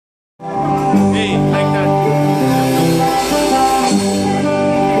me like that.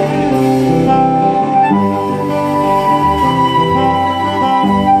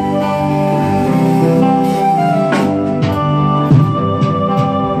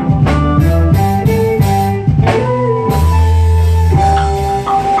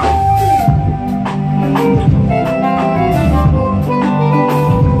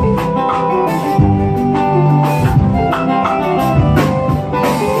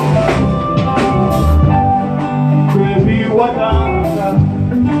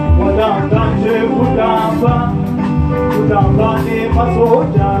 Kutambane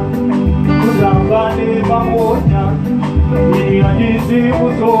masoja, kutambane pamoja, ili ajisi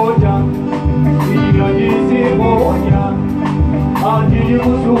kusoja, ili ajisi moja, ajili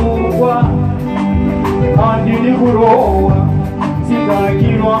kusukwa, ajili kuroa,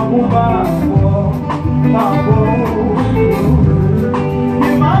 sitakirwa kumambo, mambo,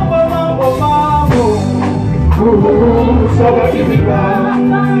 mambo, sabakibika,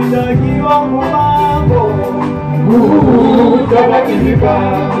 sitakirwa kumambo. Tabakibika,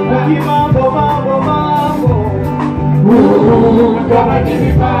 mambo,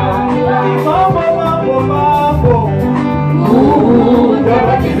 tabakibika, mambo,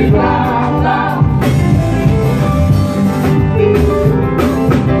 tabakibika.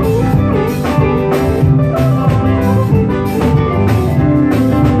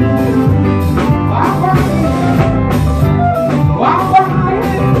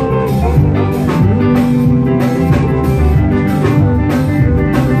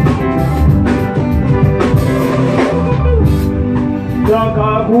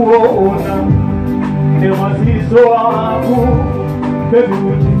 Kuona ewasiso wangu bebi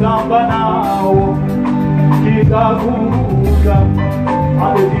uchitamba nao kikakuza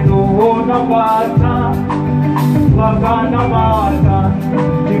adedinoona pata wakana mata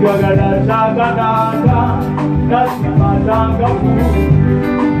kigagada chakanaka nasimatanga ku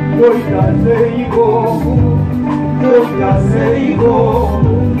toitaseikoku toitaseikoku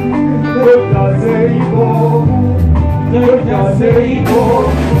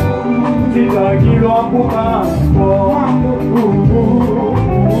Sitakirwa kumambo,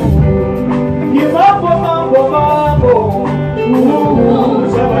 mambo,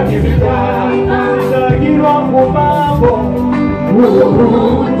 sabakibika. Sitakirwa kumambo,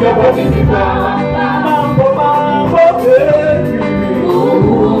 sabakibika. Mambo,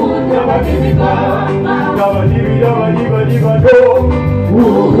 sabakibika. Dabadiba,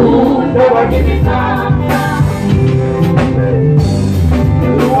 sabakibika.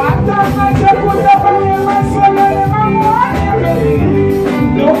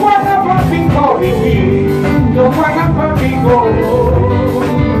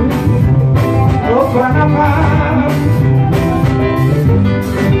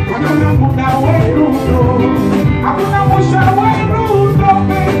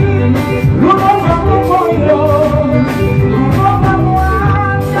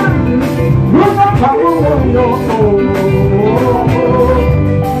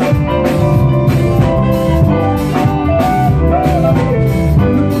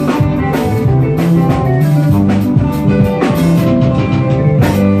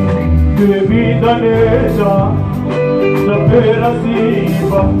 Bebida sapera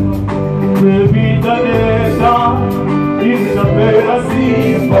simba, bebida nesa, sapera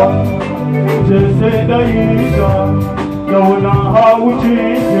simba, jeseda ida, naona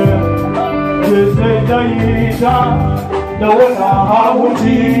hauchije, jeseda ida, naona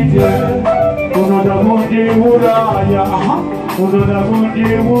hauchije, unoda mundi muraya,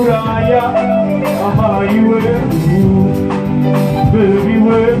 aha iwe, baby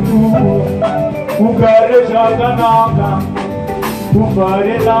wetu. Ugare chakanaka,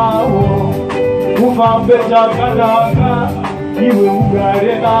 ufare nawo, ufambe chakanaka, iwe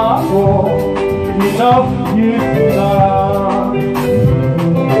ugare nawo, inafyisina.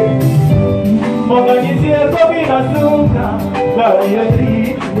 Maganizie kabina suka, dayeri,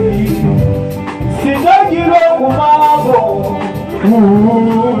 sitakirwa kumambo,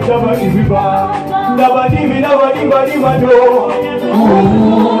 dabadiba, do.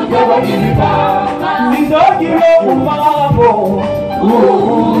 Dabadiba, sitakirwa kumambo,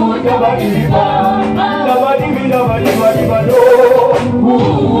 dabadiba, do.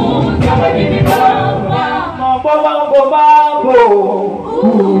 Dabadiba, mambo,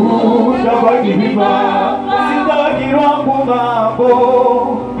 dabadiba, sitakirwa kumambo,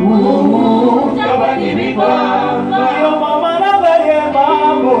 dabadiba, yo mama nagaye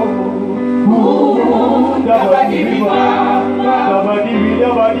mambo, dabadiba,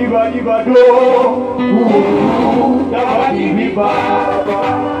 do. Dabadiba.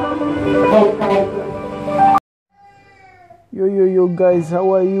 Yo guys,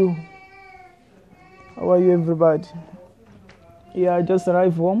 how are you? How are you everybody? Yeah, I just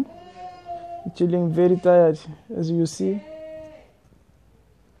arrived home. Chilling, very tired, as you see.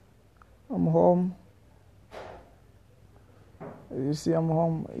 I'm home. As you see, I'm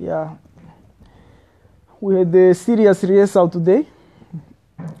home. Yeah. We had a serious rehearsal today.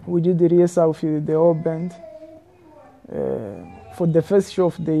 We did the rehearsal with the whole band for the first show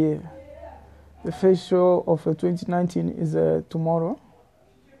of the year. The first show of 2019 is tomorrow.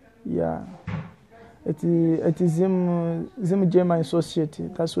 Yeah. It is Zim German Society.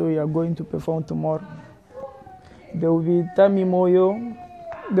 That's where we are going to perform tomorrow. There will be Tami Moyo,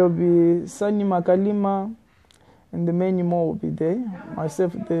 there will be Sani Makalima, and the many more will be there.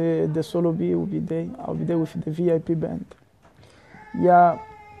 Myself, the Desolo B will be there. I'll be there with the VIP band. Yeah,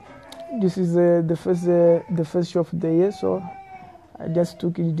 this is the first show of the year, so I just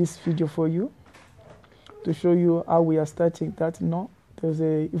took this video for you to show you how we are starting that. No, there's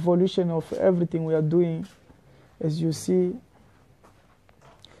an evolution of everything we are doing. As you see,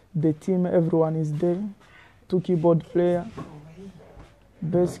 the team, everyone is there. 2 keyboard player,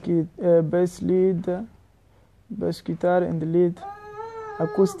 bass lead, bass guitar and lead,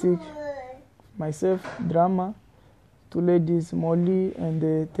 acoustic, myself, drama, 2 ladies, Molly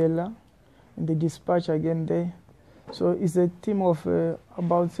and Tella, and the dispatch again there. So it's a team of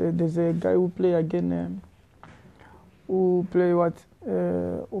there's a guy who play again, who play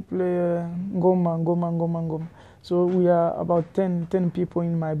ngoma. So we are about 10 people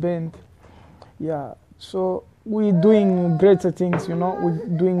in my band. Yeah, so we're doing greater things, we're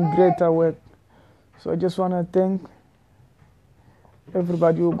doing greater work. So I just want to thank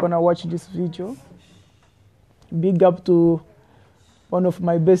everybody who's gonna watch this video. Big up to one of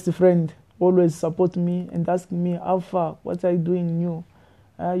my best friends, always support me and ask me how far, what are you doing new?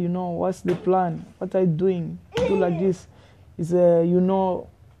 What's the plan? What are you doing? Do like this. Is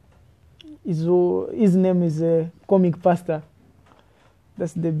his name is Comic Pastor.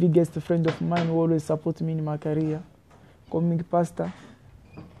 That's the biggest friend of mine who always supports me in my career. Comic Pastor.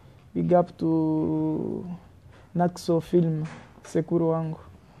 Big up to Naxo Film, sekuru wangu.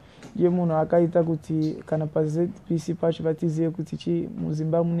 Je muno akaita kuti kana PC pachi batizie kuti chi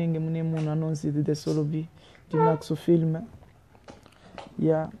muzimba munenge mune muno anonsi the Desolo B, the Naxo Film.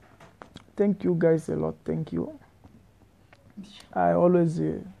 Yeah. Thank you guys a lot. Thank you. I always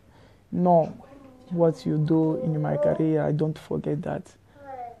know what you do in my career. I don't forget that.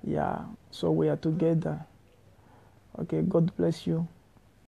 Yeah, so we are together. Okay, God bless you.